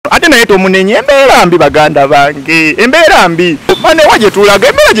naye tomunenye embeera mbi baganda bange embeera mbi mane waje tulaga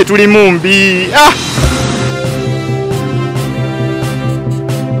embeera gye tulimu mbi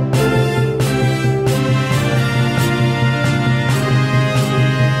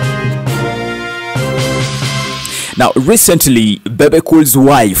Now, recently, Bebe Cool's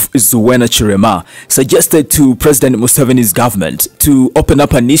wife, Zuena, suggested to President Museveni's government to open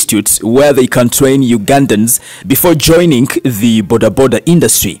up an institute where they can train Ugandans before joining the border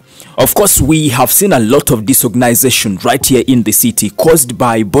industry. Of course, we have seen a lot of disorganization right here in the city caused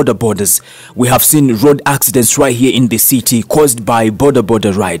by borders. We have seen road accidents right here in the city caused by border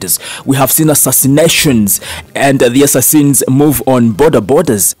riders. We have seen assassinations, and the assassins move on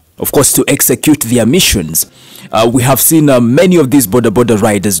borders, of course, to execute their missions. We have seen many of these border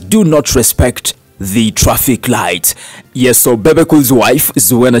riders do not respect the traffic lights. Yes, so Bebe Cool's wife,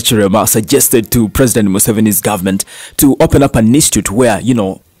 Zuena, suggested to President Museveni's government to open up an institute where,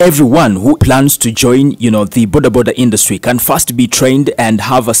 everyone who plans to join, the border industry can first be trained and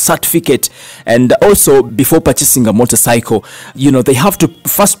have a certificate. And also, before purchasing a motorcycle, they have to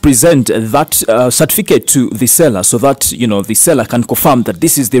first present that certificate to the seller so that, the seller can confirm that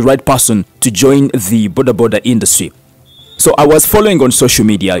this is the right person to join the border industry. So I was following on social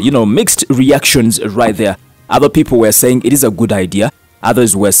media, mixed reactions right there. Other people were saying it is a good idea.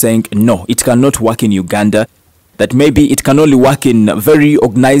 Others were saying, no, it cannot work in Uganda. That maybe it can only work in very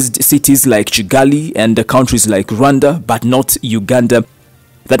organized cities like Kigali and countries like Rwanda, but not Uganda.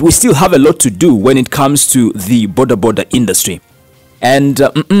 That we still have a lot to do when it comes to the border industry. And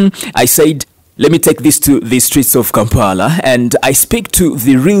I said, let me take this to the streets of Kampala and I speak to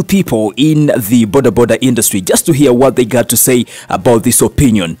the real people in the border industry just to hear what they got to say about this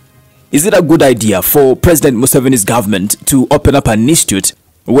opinion. Is it a good idea for President Museveni's government to open up an institute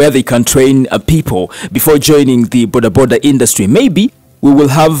where they can train people before joining the border industry? Maybe we will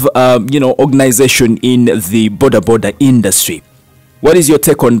have, organization in the border industry. What is your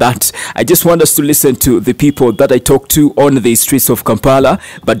take on that? I just want us to listen to the people that I talked to on the streets of Kampala.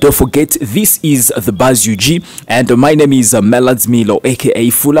 But don't forget, this is the Buzz UG, and my name is M7's Milo, aka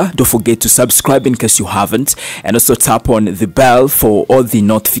Fuller. Don't forget to subscribe in case you haven't, and also tap on the bell for all the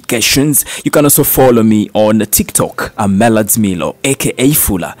notifications. You can also follow me on TikTok, M7's Milo, aka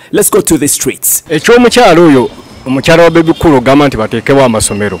Fuller. Let's go to the streets. Omukyala wa Bebe Cool gamba nti bateekewo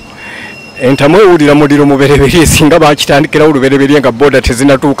amasomero. Entamwe ulira muliro mubereberye singa bakitandikira ulubereberye nga boda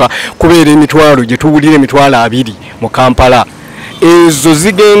tezinatuuka kubeera emitwalo gye tuwulira emitwalo 2 mu Kampala. Ezo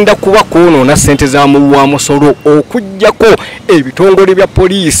zigenda kuba kwonoona ssente za muwa musolo okujjako ebitongole bya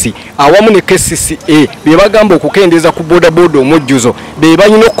poliisi awamu ne KCCA bye bagamba okukendeeza ku boda omujjuzo be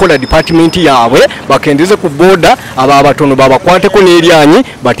balina okukola department yaabwe bakendeze ku boda abo abatono babakwateko n'eryanyi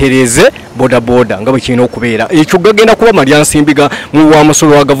batereze boda nga bwe kirina okubeera. Ekyo gagenda kuba malyansimbiga mu wa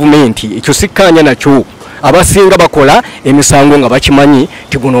musolo wa gavumenti. Ekyo sikkaanya nakyo. Abasinga bakola emisango nga bakimanyi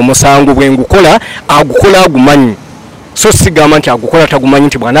ti guno omusango bwengukola agukola agumanyi. So sigamba nti agukola tagumanyi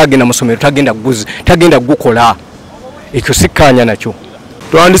nti bwana agenda musomero tagenda gukola. Ekyo sikkaanya nakyo.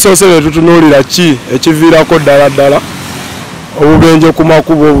 Twandisoose tutunuulira ki ekiviirako ddala obubenje ku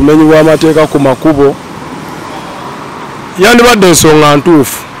makubo obumenyi bw'amateeka ku makubo. Yandibadde ensonga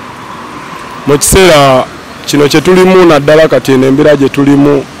ntuufu mu kiseera kino kye tulimu naddala kati n'embeera gye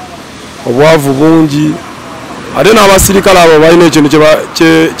tulimu obwavu bungi ate n'abasirikale abo balina ekintu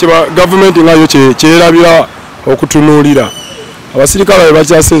kye gavumenti ngayo kyerabira okutunuulira. Abasirikale be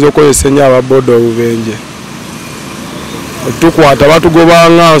bakyasinze okukozesa ennyo ababoda obubenje. Tukwata batugoba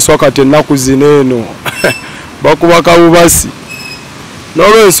nga nswa kati ennaku zino eno bakuba kabubasi.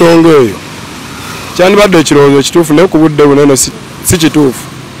 N'olw'ensonga eyo kyandibadde ekirowoozo ekituufu naye ku budde buno eno si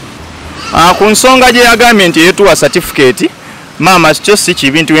kituufu. Ku nsonga gye yagambye nti yeetuwa certificate mama kyo si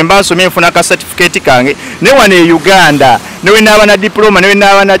kibi nti wemba nsomye nfuna ka certificate kange ne wano e Uganda ne we naaba na diploma ne we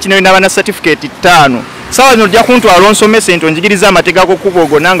naaba na kino ne naaba na certificate 5 sawa zino ojja kuntwala onsomese nti onjigiriza amateeka go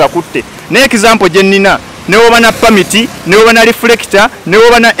kubogo nanga kutte ne example gye nnina ne woba na permit ne woba na reflector ne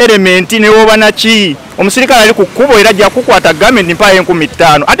woba na element ne woba na ki omusirikale ali ku kkubo era ajja kukwata gavumenti mpaye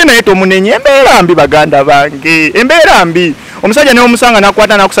 15 ate naye tomunenye embeera mbi baganda bange embeera mbi. Omusajja ne omusanga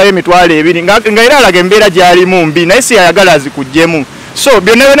nakwata nakusaba emitwalo 2 nga era alaga embeera gy'alimu mbi naye si ayagala azikugyemu. So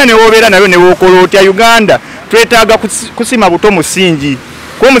byonna ne wobeera nabyo ne wookola otya. Uganda twetaaga kusima buto musingi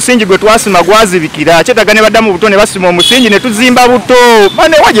ko omusingi gwe twasima gwazibikira kyetaaga ne baddamu buto ne basima omusingi ne tuzimba buto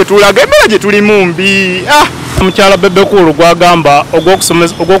mane waje tulaga embeera gye tulimu mbi. Omukyala Bebe Cool gwagamba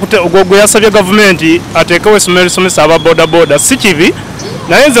ogwo yasabye gavumenti ateekewo essomero lisomesa aba boda si kibi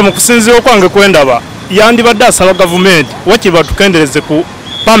naye nze mu kusinziira okwange kwendaba yandibadde asaba gavumenti wakiba batukendereze ku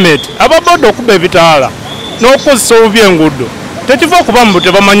permit ababoda okuba ebitaala n'okukozesa obubi enguudo tekiva okuba mbu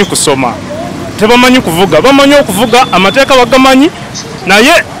tebamanyi kusoma tebamanyi kuvuga bamanyi okuvuga amateeka bagamanyi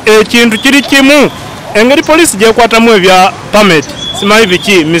naye ekintu kiri kimu engeri poliisi gyekwatamu ebya permit simanyi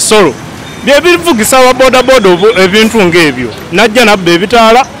biki misolo byebivugisa ababodaboda ebintu ng'ebyo najja nabba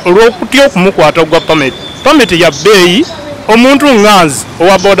ebitaala olw'okutya okumukwata gwa permit ya bbeeyi omuntu nganzi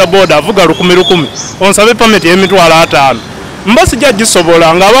owa bodaboda avuga 1,000 onsabe permit y'emitwalo 5 mba sijja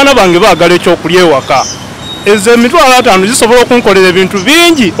gisobola ng'abaana bange baagala ekyokulya ewaka ezo emitwalo 5 zisobola okunkolera ebintu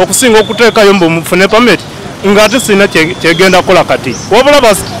bingi okusinga okuteekayo mbu mufune permit ng'ate sirina kyegenda kola kati wabula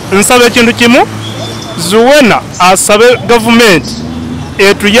nsaba ekintu kimu Zuena asabe gavumenti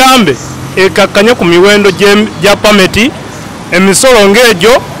etuyambe ekakkanye ku miwendo gya permit emisolo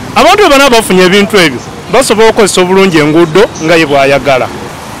ng'egyo abantu bana bafunye ebintu ebyo basobola okukozesa obulungi enguudo nga ye bw'ayagala.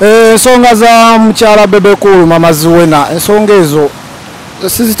 Ensonga za mukyala Bebe Cool mama Zuena ensonga ezo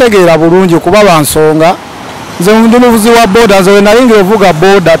sizitegeera bulungi kuba bansonga nze ndi muvuzi wa boda nze nalinga evuga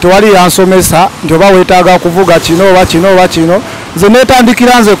boda tewali yansomesa nti oba weetaaga kuvuga kino oba kino oba kino nze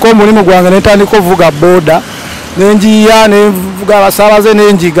neetandikira nzeko omulimu gwange neetandika ovuga boda nenjiya nevuga abasaabaze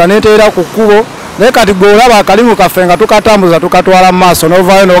nenjiga neteera ku kkubo naye kati gweolaba akalimu kaffe nga tukatambuza tukatwala mu maaso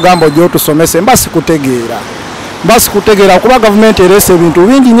n'ovaayo n'ogamba ojja otusomese mba sikutegeera kuba gavumenti ereese ebintu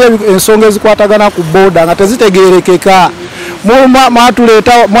bingi nnyo ensonga ezikwatagana ku boda nga tezitegeerekeka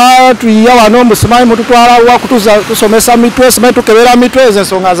mwatuyiya wano musimanyi mututwala wa kutusomesa mitwe simanyi tukebera mitwe ezo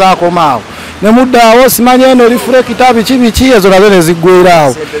ensonga zaakomaawo ne muddaawo simanyi eno lifurekita biki ezo nazo ne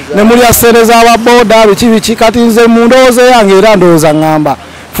ziggweeraawo ne mulya ssente z'ababoda biki kati nze mu ndowooza yange era ndowooza ŋŋamba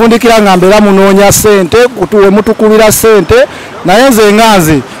fundikira ngamba era munoonya ssente kutuwe mutukubira ssente naye nze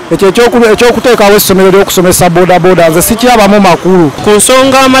nganze ekyo ekyokuteekawo essomero ly'okusomesa bodaboda nze sikirabamu makulu ku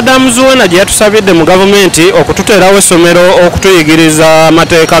nsonga madamu Zuena gye yatusabidde mu gavumenti okututeerawo essomero okutuyigiriza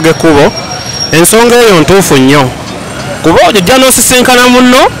amateeka g'ekkubo ensonga eyo ntuufu nnyo kuba ojja n'osisinkana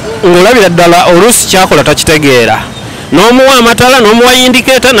munno ng'olabira ddala oluusi kyakola takitegeera n'omuwa amatala n'omuwa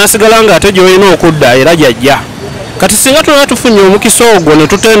yindikeeta n'asigala ng'ate gy'olina okudda era gy'ajja kati singa tunaba tufunye omukisa ogwo ne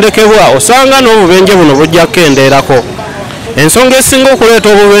tutendekebwa osanga n'obubenje buno bujja kukendeerako ensonga esinga okuleeta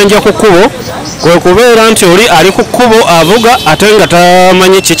obubenje ku kkubo kwe kubeera nti oli ali ku kkubo avuga ate nga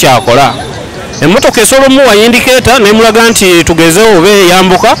tamanyi ki kyakola emmotoka esobola omuwa yindikeeta nemulaga nti tugezeewo oba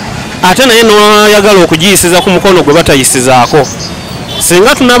eyambuka ate naye n'ayagala okugiyisiza ku mukono gwe batayisizaako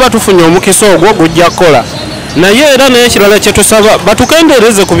singa tunaba tufunye omukisa ogwo gujja kukola naye era n'ekirala kye tusaba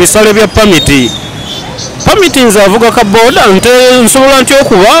batukendeereze ku bisale bya pamiti nze avuga ka boda nsobola ntya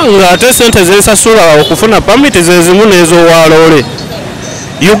okuba ng'ate ssente zensasula okufuna pamiti ze zimu n'ez'owaloole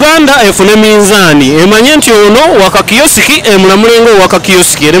Uganda efune minzaani emanye nti ono wakakiyosiki emulamulenga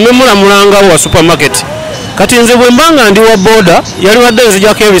owakakiyosiki ereme mulamulanga wa supermarket kati nze bwe mbanga ndi wa boda yali wadde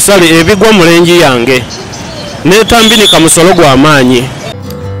nzijako ebisale ebigwa mu lengi yange neetambinika musolo gw'amaanyi.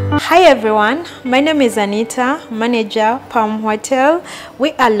 Hi everyone, my name is Anita, manager Palm Hotel.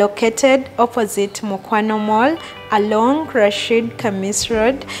 We are located opposite Mukwano Mall along Rashid Kamis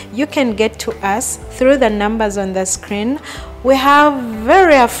Road. You can get to us through the numbers on the screen. We have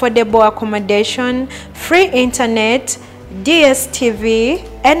very affordable accommodation, free internet, DSTV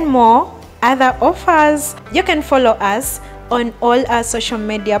and more other offers. You can follow us on all our social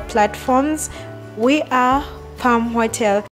media platforms. We are Palm Hotel.